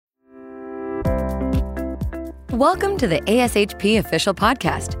Welcome to the ASHP Official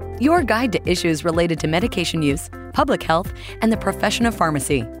Podcast, your guide to issues related to medication use, public health, and the profession of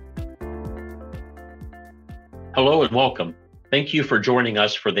pharmacy. Hello and welcome. Thank you for joining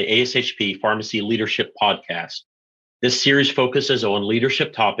us for the ASHP Pharmacy Leadership Podcast. This series focuses on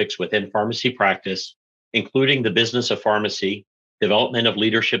leadership topics within pharmacy practice, including the business of pharmacy, development of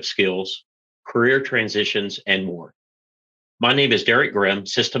leadership skills, career transitions, and more. My name is Derek Grimm,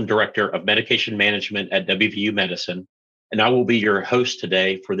 System Director of Medication Management at WVU Medicine, and I will be your host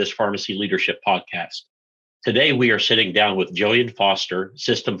today for this Pharmacy Leadership Podcast. Today, we are sitting down with Jillian Foster,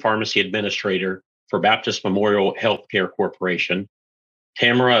 System Pharmacy Administrator for Baptist Memorial Healthcare Corporation,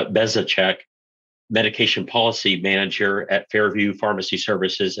 Tamara Bezacek, Medication Policy Manager at Fairview Pharmacy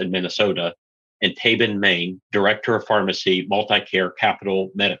Services in Minnesota, and Tabin Main, Director of Pharmacy, MultiCare Capital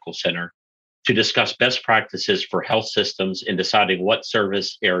Medical Center, to discuss best practices for health systems in deciding what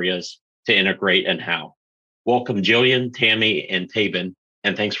service areas to integrate and how. Welcome, Jillian, Tammy, and Tabin,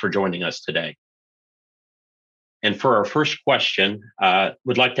 and thanks for joining us today. And for our first question,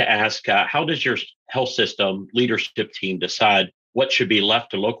 would like to ask, how does your health system leadership team decide what should be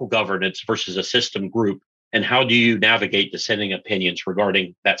left to local governance versus a system group, and how do you navigate dissenting opinions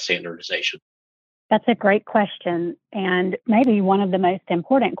regarding that standardization? That's a great question, and maybe one of the most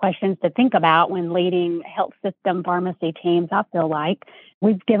important questions to think about when leading health system pharmacy teams. I feel like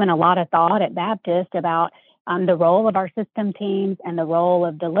we've given a lot of thought at Baptist about the role of our system teams and the role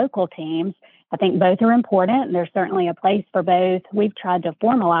of the local teams. I think both are important, and there's certainly a place for both. We've tried to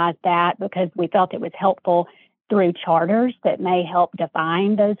formalize that because we felt it was helpful through charters that may help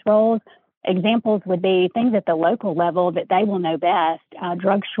define those roles. Examples would be things at the local level that they will know best,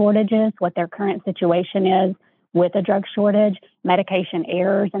 drug shortages, what their current situation is with a drug shortage, medication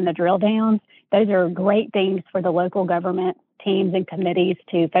errors and the drill downs. Those are great things for the local government teams and committees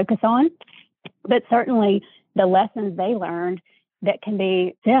to focus on. But certainly the lessons they learned that can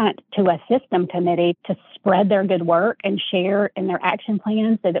be sent to a system committee to spread their good work and share in their action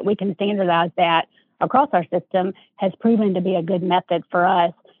plans so that we can standardize that across our system has proven to be a good method for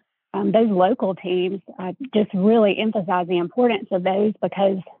us. Those local teams just really emphasize the importance of those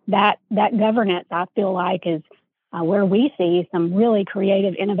because that governance, I feel like, is where we see some really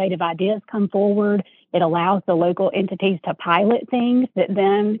creative, innovative ideas come forward. It allows the local entities to pilot things that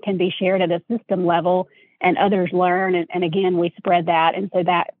then can be shared at a system level and others learn. And again, we spread that. And so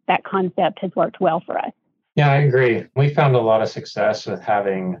that concept has worked well for us. Yeah, I agree. We found a lot of success with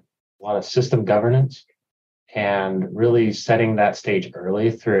having a lot of system governance and really setting that stage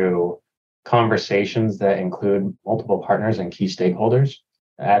early through conversations that include multiple partners and key stakeholders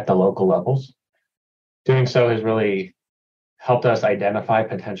at the local levels. Doing so has really helped us identify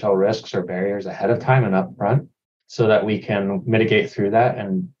potential risks or barriers ahead of time and upfront so that we can mitigate through that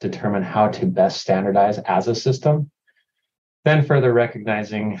and determine how to best standardize as a system. Then further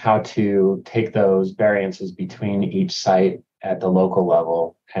recognizing how to take those variances between each site at the local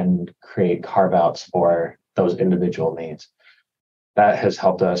level and create carve-outs for those individual needs. That has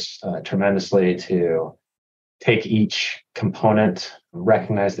helped us tremendously to take each component,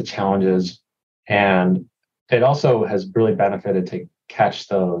 recognize the challenges, and it also has really benefited to catch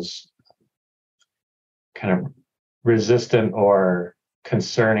those kind of resistant or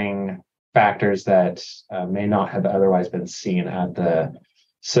concerning factors that may not have otherwise been seen at the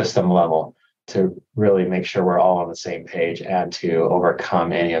system level to really make sure we're all on the same page and to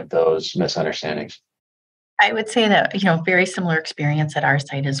overcome any of those misunderstandings. I would say that, very similar experience at our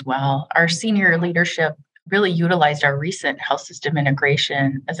site as well. Our senior leadership really utilized our recent health system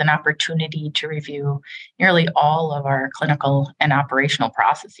integration as an opportunity to review nearly all of our clinical and operational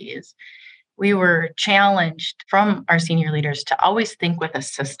processes. We were challenged from our senior leaders to always think with a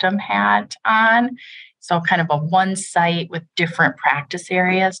system hat on. So kind of a one site with different practice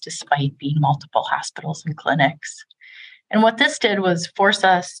areas, despite being multiple hospitals and clinics. And what this did was force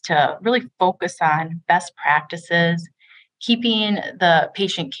us to really focus on best practices, keeping the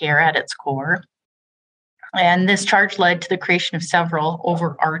patient care at its core. And this charge led to the creation of several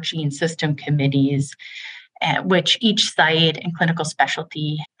overarching system committees, which each site and clinical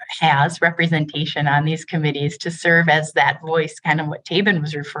specialty has representation on these committees to serve as that voice, kind of what Tabin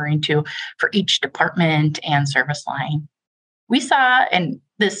was referring to, for each department and service line. We saw, and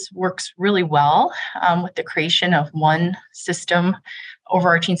this works really well with the creation of one system,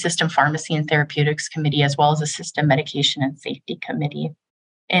 overarching system pharmacy and therapeutics committee, as well as a system medication and safety committee.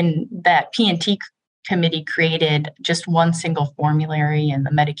 And that P&T committee created just one single formulary, and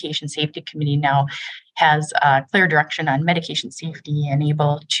the medication safety committee now has clear direction on medication safety and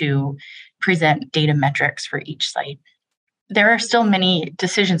able to present data metrics for each site. There are still many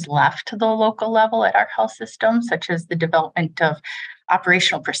decisions left to the local level at our health system, such as the development of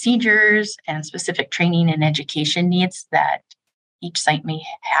operational procedures and specific training and education needs that each site may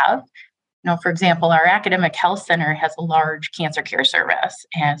have. For example, our academic health center has a large cancer care service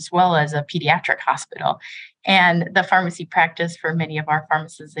as well as a pediatric hospital. And the pharmacy practice for many of our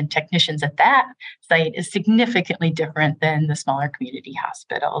pharmacists and technicians at that site is significantly different than the smaller community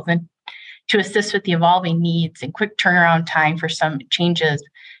hospitals. And to assist with the evolving needs and quick turnaround time for some changes,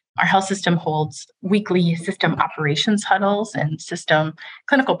 our health system holds weekly system operations huddles and system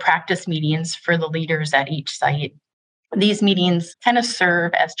clinical practice meetings for the leaders at each site. These meetings kind of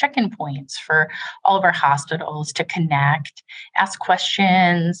serve as check-in points for all of our hospitals to connect, ask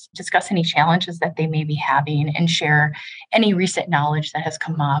questions, discuss any challenges that they may be having, and share any recent knowledge that has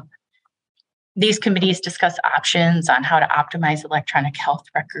come up. These committees discuss options on how to optimize electronic health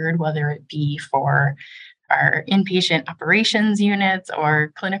record, whether it be for our inpatient operations units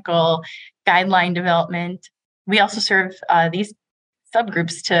or clinical guideline development. We also serve these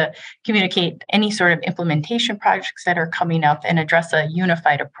subgroups to communicate any sort of implementation projects that are coming up and address a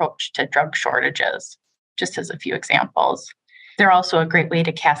unified approach to drug shortages, just as a few examples. They're also a great way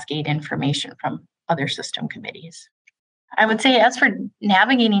to cascade information from other system committees. I would say, as for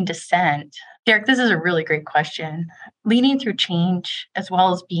navigating dissent, Derek, this is a really great question. Leading through change, as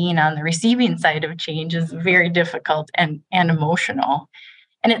well as being on the receiving side of change, is very difficult and emotional.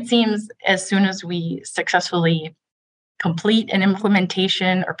 And it seems as soon as we successfully complete an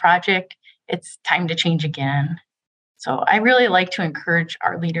implementation or project, it's time to change again. So I really like to encourage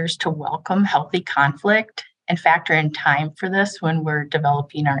our leaders to welcome healthy conflict and factor in time for this when we're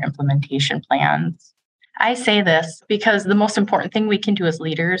developing our implementation plans. I say this because the most important thing we can do as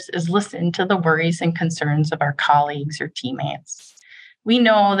leaders is listen to the worries and concerns of our colleagues or teammates. We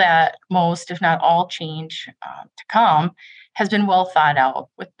know that most, if not all, change to come has been well thought out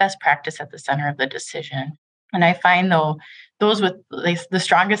with best practice at the center of the decision. And I find, though, those with the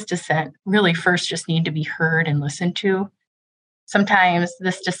strongest dissent really first just need to be heard and listened to. Sometimes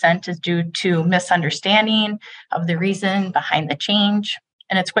this dissent is due to misunderstanding of the reason behind the change.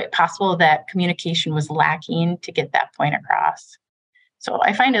 And it's quite possible that communication was lacking to get that point across. So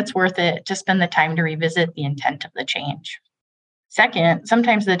I find it's worth it to spend the time to revisit the intent of the change. Second,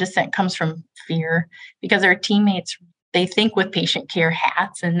 sometimes the dissent comes from fear because our teammates, they think with patient care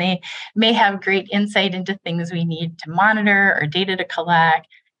hats and they may have great insight into things we need to monitor or data to collect,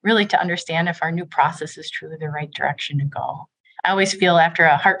 really to understand if our new process is truly the right direction to go. I always feel after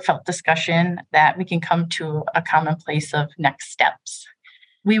a heartfelt discussion that we can come to a common place of next steps.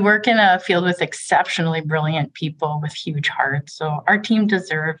 We work in a field with exceptionally brilliant people with huge hearts, so our team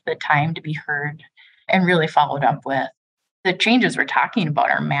deserves the time to be heard and really followed up with. The changes we're talking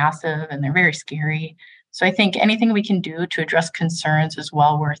about are massive and they're very scary. So I think anything we can do to address concerns is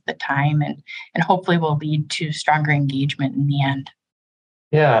well worth the time and hopefully will lead to stronger engagement in the end.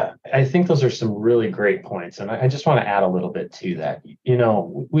 Yeah, I think those are some really great points. And I just want to add a little bit to that.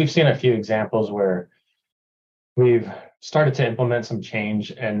 We've seen a few examples where we've started to implement some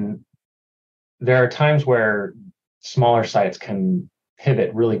change, and there are times where smaller sites can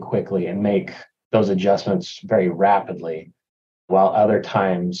pivot really quickly and make those adjustments very rapidly, while other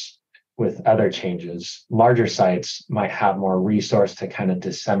times with other changes, larger sites might have more resource to kind of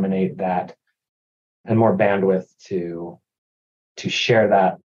disseminate that and more bandwidth to share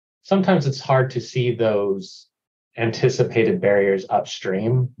that. Sometimes it's hard to see those anticipated barriers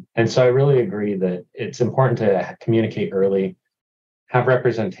upstream. And so I really agree that it's important to communicate early, have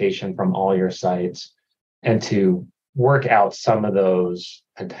representation from all your sites, and to work out some of those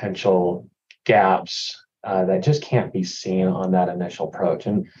potential gaps that just can't be seen on that initial approach.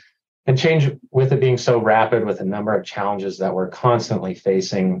 And change, with it being so rapid, with a number of challenges that we're constantly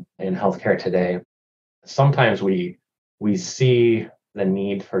facing in healthcare today, sometimes we see the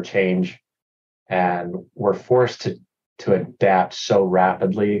need for change and we're forced to adapt so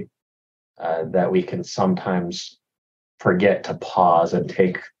rapidly that we can sometimes forget to pause and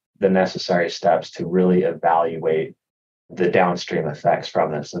take the necessary steps to really evaluate the downstream effects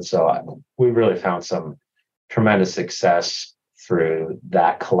from this. And so we really found some tremendous success through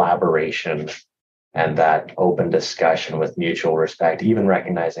that collaboration and that open discussion with mutual respect, even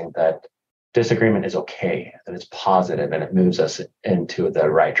recognizing that disagreement is okay, that it's positive and it moves us into the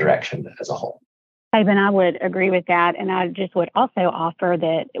right direction as a whole. Haven, I would agree with that. And I just would also offer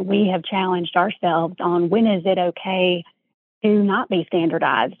that we have challenged ourselves on when is it okay to not be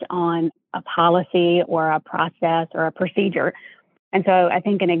standardized on a policy or a process or a procedure. And so I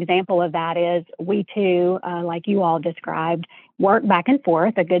think an example of that is we too, like you all described, work back and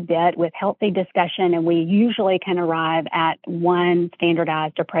forth a good bit with healthy discussion, and we usually can arrive at one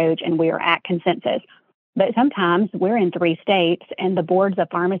standardized approach and we are at consensus. But sometimes we're in 3 states and the boards of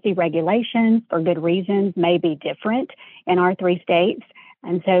pharmacy regulations, for good reasons, may be different in our 3 states.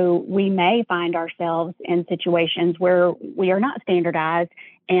 And so we may find ourselves in situations where we are not standardized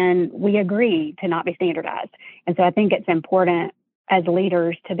and we agree to not be standardized. And so I think it's important as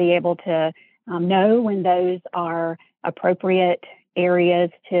leaders to be able to know when those are appropriate areas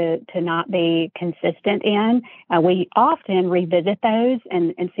to not be consistent in. We often revisit those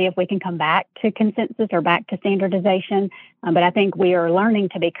and see if we can come back to consensus or back to standardization. But I think we are learning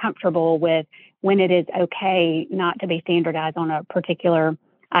to be comfortable with when it is okay not to be standardized on a particular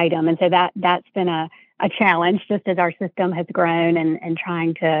item. And so that's been a challenge just as our system has grown and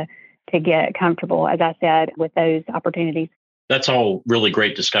trying to get comfortable, as I said, with those opportunities. That's all really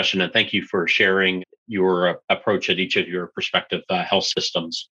great discussion, and thank you for sharing your approach at each of your prospective health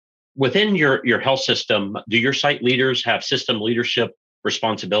systems. Within your health system, do your site leaders have system leadership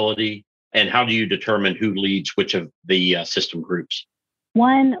responsibility, and how do you determine who leads which of the system groups?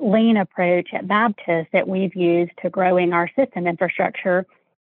 One lean approach at Baptist that we've used to growing our system infrastructure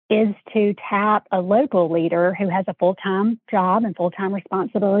is to tap a local leader who has a full-time job and full-time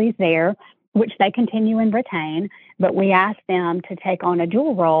responsibilities there, which they continue and retain, but we ask them to take on a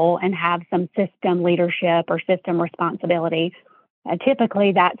dual role and have some system leadership or system responsibility.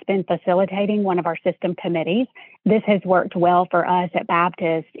 Typically, that's been facilitating one of our system committees. This has worked well for us at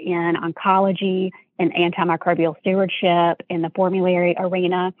Baptist in oncology and antimicrobial stewardship in the formulary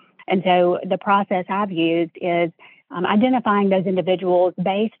arena. And so the process I've used is identifying those individuals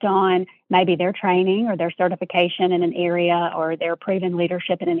based on maybe their training or their certification in an area or their proven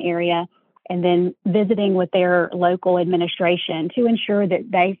leadership in an area, and then visiting with their local administration to ensure that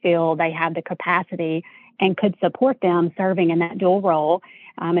they feel they have the capacity and could support them serving in that dual role.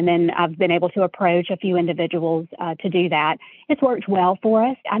 And then I've been able to approach a few individuals to do that. It's worked well for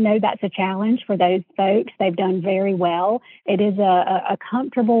us. I know that's a challenge for those folks. They've done very well. It is a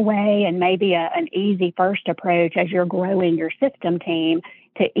comfortable way and maybe an easy first approach as you're growing your system team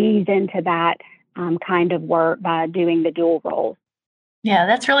to ease into that kind of work by doing the dual roles. Yeah,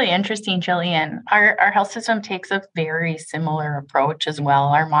 that's really interesting, Jillian. Our health system takes a very similar approach as well.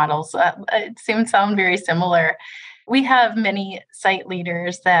 Our models sound very similar. We have many site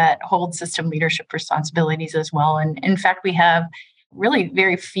leaders that hold system leadership responsibilities as well. And in fact, we have really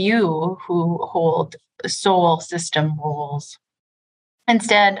very few who hold sole system roles.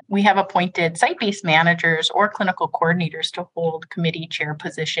 Instead, we have appointed site-based managers or clinical coordinators to hold committee chair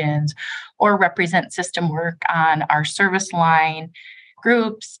positions or represent system work on our service line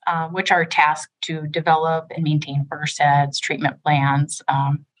groups, which are tasked to develop and maintain FIRSTs, treatment plans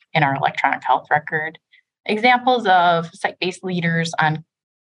in our electronic health record. Examples of site-based leaders on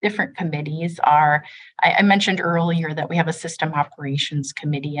different committees are, I mentioned earlier that we have a system operations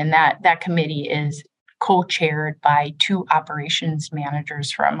committee, and that committee is co-chaired by 2 operations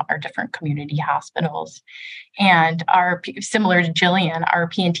managers from our different community hospitals. And similar to Jillian, our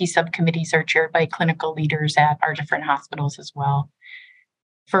P&T subcommittees are chaired by clinical leaders at our different hospitals as well.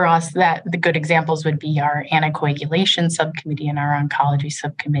 For us, the good examples would be our anticoagulation subcommittee and our oncology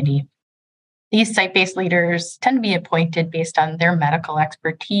subcommittee. These site-based leaders tend to be appointed based on their medical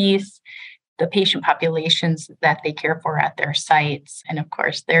expertise, the patient populations that they care for at their sites, and of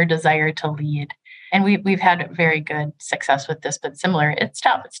course, their desire to lead. And we've had very good success with this, but similar, it's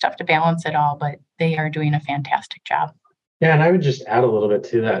tough to balance it all, but they are doing a fantastic job. Yeah, and I would just add a little bit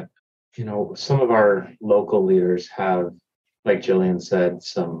to that. Some of our local leaders have, like Jillian said,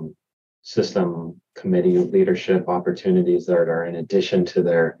 some system committee leadership opportunities that are in addition to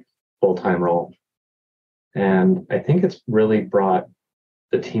their full-time role. And I think it's really brought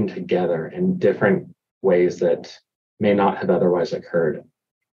the team together in different ways that may not have otherwise occurred.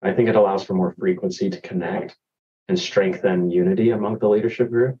 I think it allows for more frequency to connect and strengthen unity among the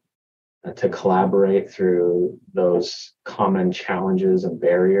leadership group, to collaborate through those common challenges and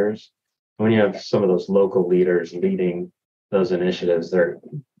barriers. When you have some of those local leaders leading those initiatives, they're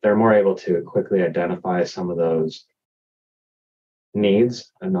more able to quickly identify some of those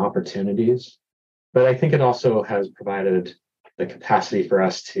needs and opportunities. But I think it also has provided the capacity for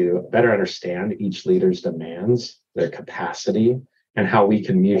us to better understand each leader's demands, their capacity, and how we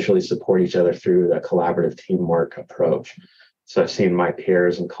can mutually support each other through the collaborative teamwork approach. So I've seen my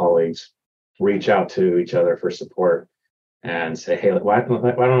peers and colleagues reach out to each other for support and say, hey, why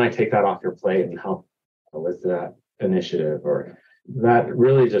don't I take that off your plate and help with that initiative? Or that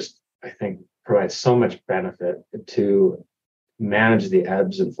really just, I think, provides so much benefit to manage the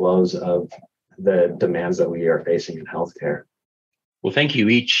ebbs and flows of the demands that we are facing in healthcare. Well, thank you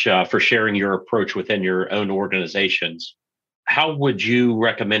each for sharing your approach within your own organizations. How would you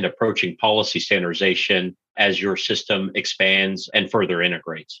recommend approaching policy standardization as your system expands and further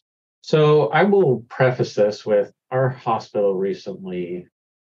integrates? So I will preface this with our hospital recently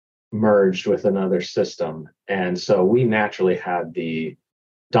merged with another system. And so we naturally had the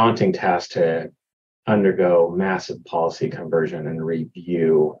daunting task to undergo massive policy conversion and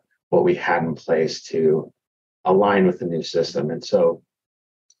review what we had in place to align with the new system. And so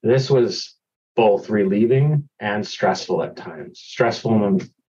this was both relieving and stressful at times. Stressful in the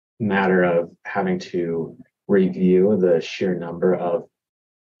matter of having to review the sheer number of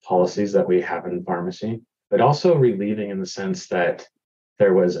policies that we have in pharmacy, but also relieving in the sense that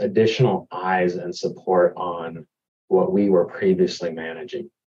there was additional eyes and support on what we were previously managing.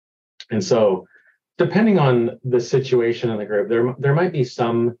 And so depending on the situation in the group, there might be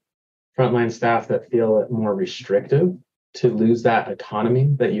some frontline staff that feel it more restrictive to lose that autonomy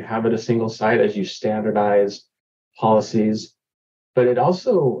that you have at a single site as you standardize policies. But it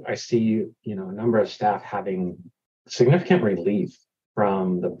also, I see, a number of staff having significant relief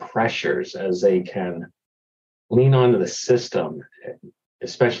from the pressures as they can lean onto the system,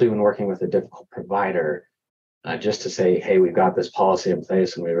 especially when working with a difficult provider, just to say, hey, we've got this policy in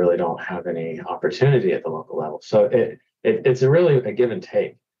place and we really don't have any opportunity at the local level. So it's really a give and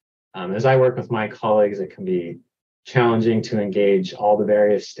take. As I work with my colleagues, it can be challenging to engage all the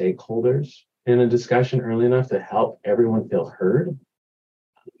various stakeholders in a discussion early enough to help everyone feel heard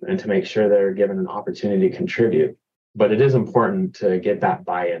and to make sure they're given an opportunity to contribute. But it is important to get that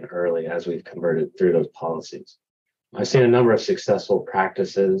buy-in early as we've converted through those policies. I've seen a number of successful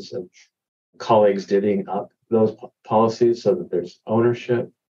practices of colleagues divvying up those policies so that there's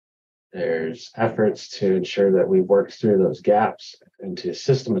ownership, there's efforts to ensure that we work through those gaps and to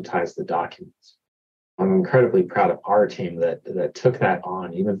systematize the documents. I'm incredibly proud of our team that took that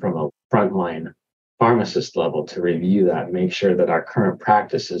on, even from a frontline pharmacist level, to review that, make sure that our current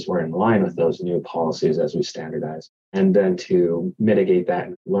practices were in line with those new policies as we standardize, and then to mitigate that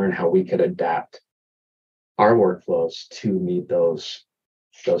and learn how we could adapt our workflows to meet those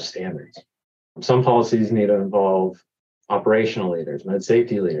standards. Some policies need to involve operational leaders, med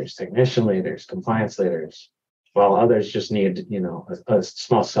safety leaders, technician leaders, compliance leaders, while others just need, a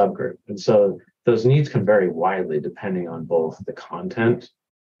small subgroup. And so those needs can vary widely depending on both the content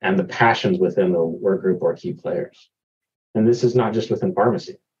and the passions within the work group or key players. And this is not just within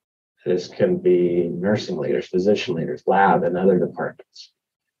pharmacy. This can be nursing leaders, physician leaders, lab, and other departments.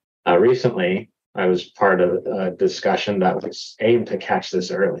 Recently, I was part of a discussion that was aimed to catch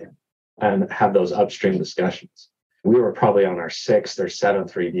this early and have those upstream discussions. We were probably on our 6th or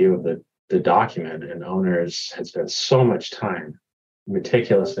 7th review of the document, and owners had spent so much time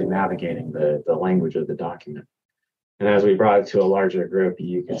meticulously navigating the language of the document. And as we brought it to a larger group,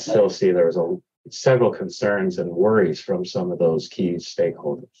 you could still see there was several concerns and worries from some of those key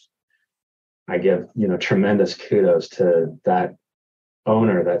stakeholders. I give, tremendous kudos to that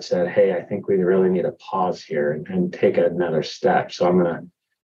owner that said, hey, I think we really need to pause here and take another step. So I'm going to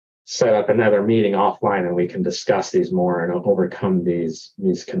set up another meeting offline and we can discuss these more and overcome these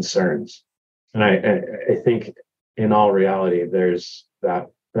concerns. And I think in all reality, there's that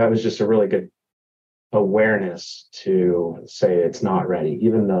was just a really good awareness to say it's not ready,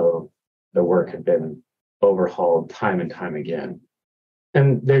 even though the work had been overhauled time and time again.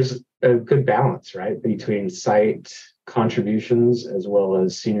 And there's a good balance, right, between site contributions as well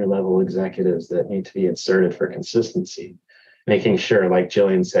as senior level executives that need to be inserted for consistency, making sure, like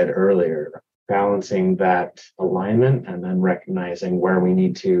Jillian said earlier, balancing that alignment and then recognizing where we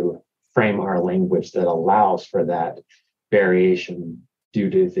need to frame our language that allows for that variation due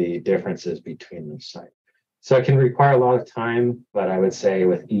to the differences between the sites. So it can require a lot of time, but I would say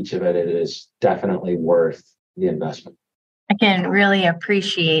with each of it, it is definitely worth the investment. I can really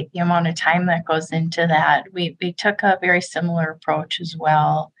appreciate the amount of time that goes into that. We took a very similar approach as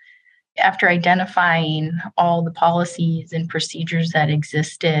well. After identifying all the policies and procedures that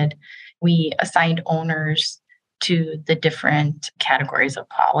existed, we assigned owners to the different categories of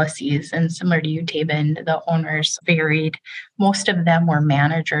policies. And similar to you, Tabin, the owners varied. Most of them were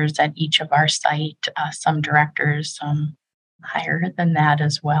managers at each of our site, some directors, some higher than that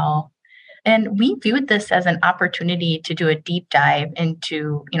as well. And we viewed this as an opportunity to do a deep dive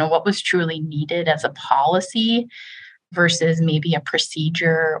into, what was truly needed as a policy versus maybe a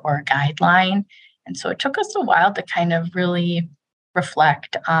procedure or a guideline. And so it took us a while to kind of really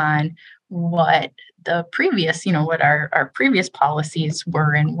reflect on what the previous, what our previous policies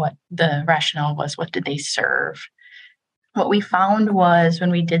were and what the rationale was, what did they serve. What we found was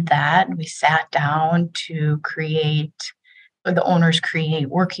when we did that, we sat down to the owners create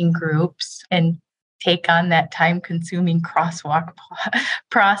working groups and take on that time-consuming crosswalk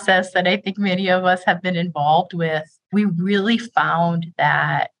process that I think many of us have been involved with. We really found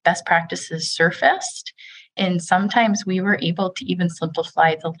that best practices surfaced, and sometimes we were able to even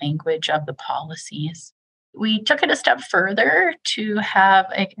simplify the language of the policies. We took it a step further to have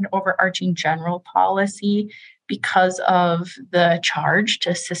an overarching general policy because of the charge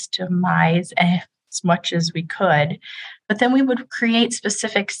to systemize as much as we could. But then we would create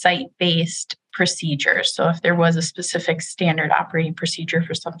specific site-based procedures. So if there was a specific standard operating procedure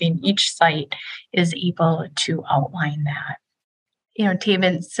for something, each site is able to outline that.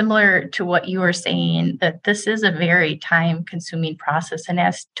 Taven, similar to what you were saying, that this is a very time-consuming process, and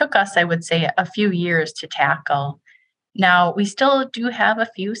it took us, I would say, a few years to tackle. Now, we still do have a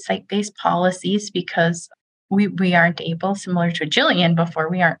few site-based policies because we aren't able, similar to Jillian before,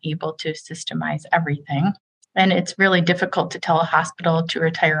 we aren't able to systemize everything. And it's really difficult to tell a hospital to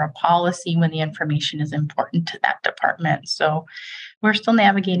retire a policy when the information is important to that department. So we're still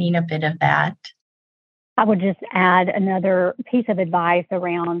navigating a bit of that. I would just add another piece of advice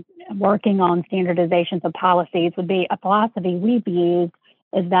around working on standardizations of policies would be a philosophy we've used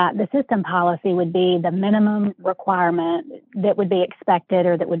is that the system policy would be the minimum requirement that would be expected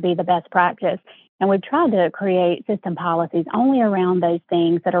or that would be the best practice. And we've tried to create system policies only around those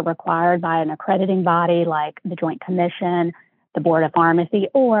things that are required by an accrediting body like the Joint Commission, the Board of Pharmacy,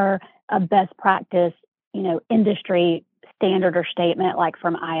 or a best practice, industry standard or statement like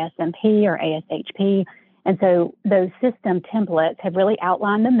from ISMP or ASHP. And so those system templates have really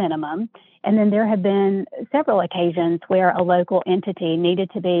outlined the minimum. And then there have been several occasions where a local entity needed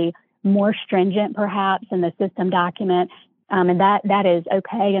to be more stringent, perhaps, in the system document. And that is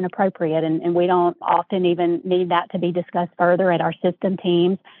okay and appropriate. And we don't often even need that to be discussed further at our system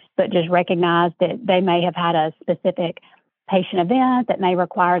teams, but just recognize that they may have had a specific patient event that may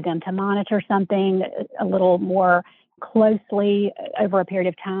require them to monitor something a little more closely over a period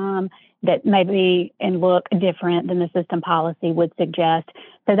of time that may be and look different than the system policy would suggest.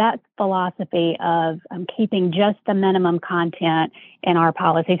 So that philosophy of keeping just the minimum content in our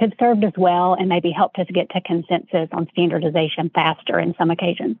policies has served us well and maybe helped us get to consensus on standardization faster in some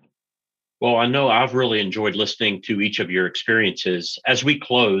occasions. Well, I know I've really enjoyed listening to each of your experiences. As we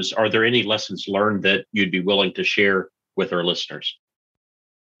close, are there any lessons learned that you'd be willing to share with our listeners?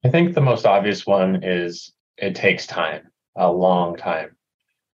 I think the most obvious one is it takes time, a long time,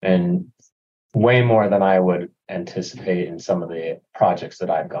 and way more than I would anticipate in some of the projects that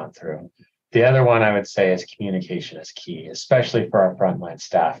I've gone through. The other one I would say is communication is key, especially for our frontline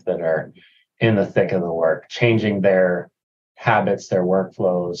staff that are in the thick of the work. Changing their habits, their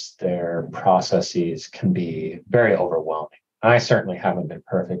workflows, their processes can be very overwhelming. I certainly haven't been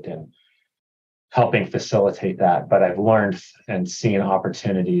perfect in helping facilitate that, but I've learned and seen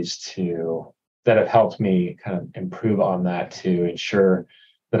opportunities that have helped me kind of improve on that to ensure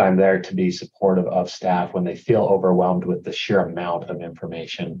that I'm there to be supportive of staff when they feel overwhelmed with the sheer amount of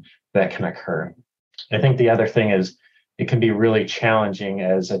information that can occur. I think the other thing is it can be really challenging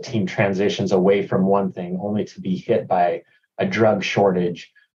as a team transitions away from one thing only to be hit by a drug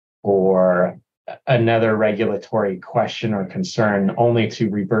shortage or another regulatory question or concern only to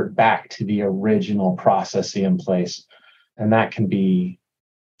revert back to the original process in place. And that can be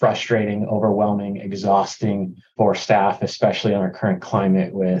frustrating, overwhelming, exhausting for staff, especially in our current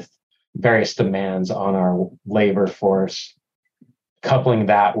climate with various demands on our labor force. Coupling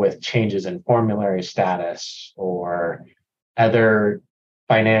that with changes in formulary status or other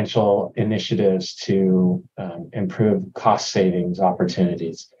financial initiatives to improve cost savings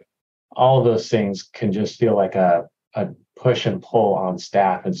opportunities. All of those things can just feel like a push and pull on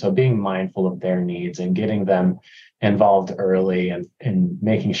staff. And so being mindful of their needs and getting them involved early and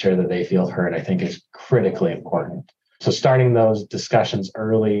making sure that they feel heard, I think is critically important. So starting those discussions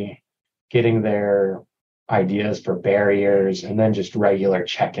early, getting their ideas for barriers, and then just regular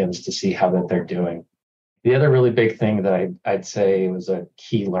check-ins to see how that they're doing. The other really big thing that I'd say was a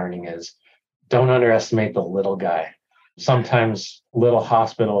key learning is don't underestimate the little guy. Sometimes little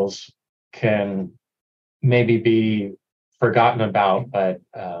hospitals can maybe be forgotten about, but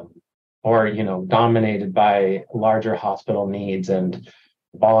or dominated by larger hospital needs and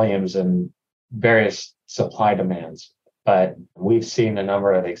volumes and various supply demands. But we've seen a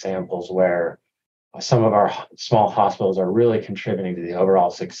number of examples where some of our small hospitals are really contributing to the overall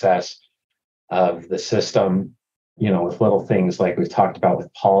success of the system, with little things like we've talked about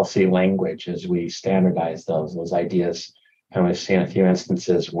with policy language as we standardize those ideas. And we've seen a few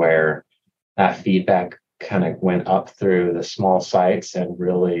instances where that feedback kind of went up through the small sites and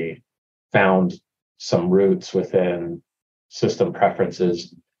really found some roots within system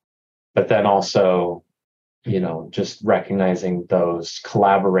preferences. But then also, just recognizing those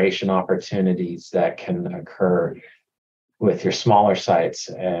collaboration opportunities that can occur with your smaller sites.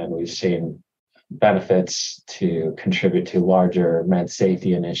 And we've seen benefits to contribute to larger med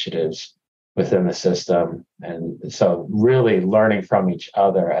safety initiatives within the system. And so really learning from each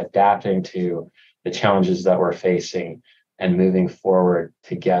other, adapting to the challenges that we're facing and moving forward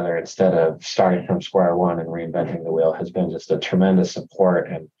together instead of starting from square one and reinventing the wheel has been just a tremendous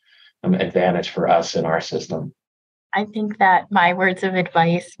support and advantage for us in our system. I think that my words of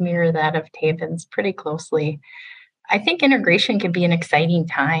advice mirror that of Taven's pretty closely. I think integration can be an exciting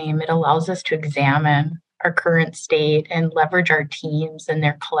time. It allows us to examine our current state and leverage our teams and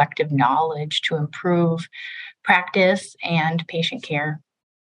their collective knowledge to improve practice and patient care.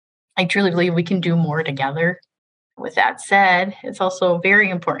 I truly believe we can do more together. With that said, it's also very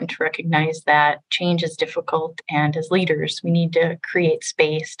important to recognize that change is difficult, and as leaders, we need to create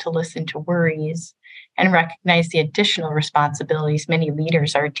space to listen to worries and recognize the additional responsibilities many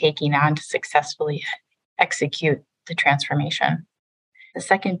leaders are taking on to successfully execute the transformation. The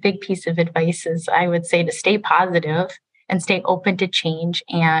second big piece of advice is, I would say, to stay positive and stay open to change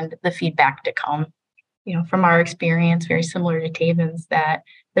and the feedback to come. From our experience, very similar to Taven's, that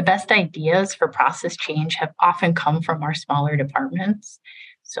the best ideas for process change have often come from our smaller departments.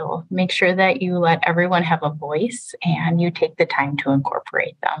 So make sure that you let everyone have a voice and you take the time to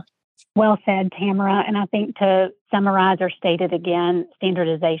incorporate them. Well said, Tamara. And I think to summarize or state it again,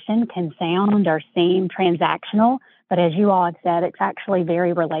 standardization can sound or seem transactional, but as you all have said, it's actually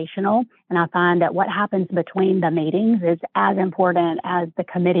very relational. And I find that what happens between the meetings is as important as the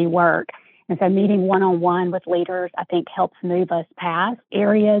committee work. And so meeting one-on-one with leaders, I think, helps move us past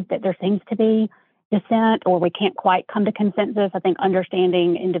areas that there seems to be dissent or we can't quite come to consensus. I think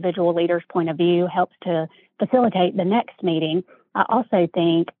understanding individual leaders' point of view helps to facilitate the next meeting. I also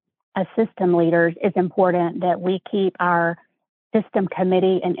think as system leaders, it's important that we keep our system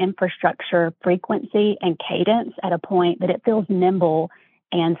committee and infrastructure frequency and cadence at a point that it feels nimble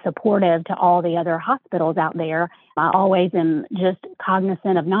and supportive to all the other hospitals out there. I always am just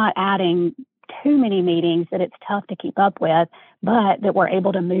cognizant of not adding too many meetings that it's tough to keep up with, but that we're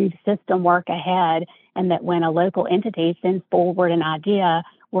able to move system work ahead, and that when a local entity sends forward an idea,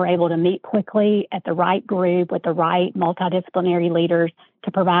 we're able to meet quickly at the right group with the right multidisciplinary leaders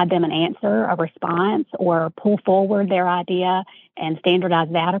to provide them an answer, a response, or pull forward their idea and standardize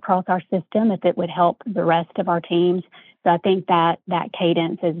that across our system if it would help the rest of our teams. So I think that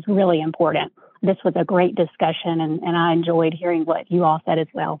cadence is really important. This was a great discussion, and I enjoyed hearing what you all said as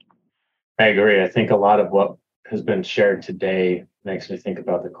well. I agree. I think a lot of what has been shared today makes me think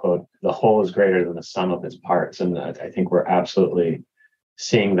about the quote, "The whole is greater than the sum of its parts." And I think we're absolutely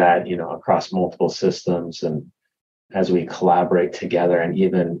seeing that, across multiple systems, and as we collaborate together and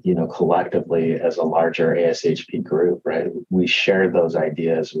even, collectively as a larger ASHP group, right? We share those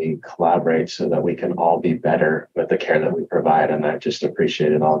ideas, we collaborate so that we can all be better with the care that we provide. And I just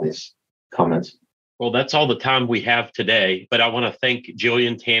appreciated all these comments. Well, that's all the time we have today, but I want to thank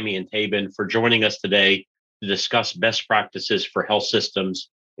Jillian, Tammy, and Taven for joining us today to discuss best practices for health systems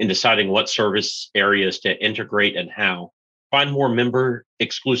in deciding what service areas to integrate and how. Find more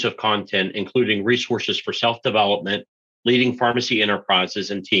member-exclusive content, including resources for self-development, leading pharmacy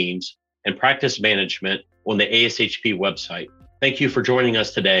enterprises and teams, and practice management on the ASHP website. Thank you for joining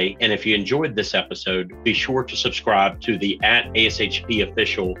us today. And if you enjoyed this episode, be sure to subscribe to the @ASHP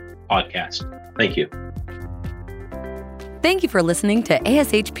Official podcast. Thank you. Thank you for listening to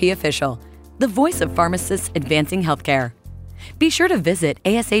ASHP Official, the voice of pharmacists advancing healthcare. Be sure to visit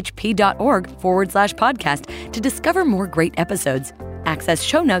ashp.org/podcast to discover more great episodes, access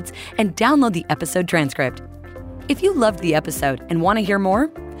show notes, and download the episode transcript. If you loved the episode and want to hear more,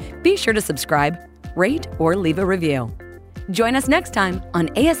 be sure to subscribe, rate, or leave a review. Join us next time on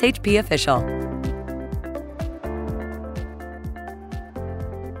ASHP Official.